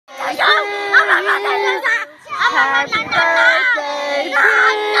Happy birthday to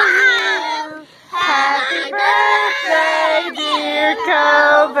you. Happy birthday, dear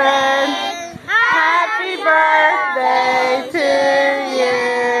Kovan. Happy birthday to you.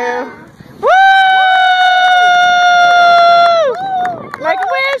 Woo! Make a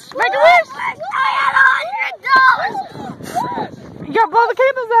wish. Make a wish. You gotta blow the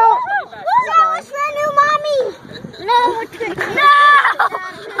candles out. That was for new mommy. No.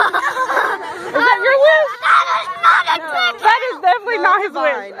 Is that your wish? That is not a trick. That is definitely not his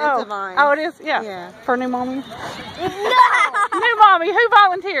wish. It's a vine. Oh, it is? Yeah. Yeah. For new mommy? No. New mommy. Who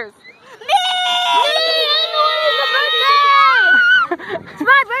volunteers? Me! It's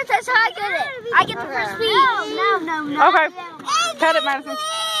my birthday, so I get it. I get the first piece. No. Okay. Cut it, Madison.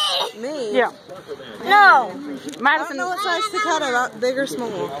 Me? Yeah. No. I don't Madison. know what size to cut it. Big or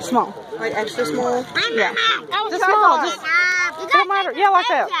small? Small. Like extra small? Yeah. Just small. Just don't matter. Yeah, like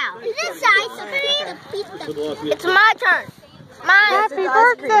that. It's my turn. Mine. Happy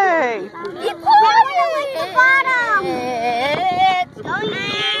birthday. You want to lick the bottom.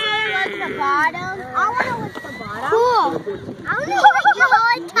 The bottom. I want to lick the bottom. Cool. I want to lick the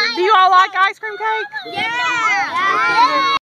whole entire. Do you all like ice cream cake? Yeah.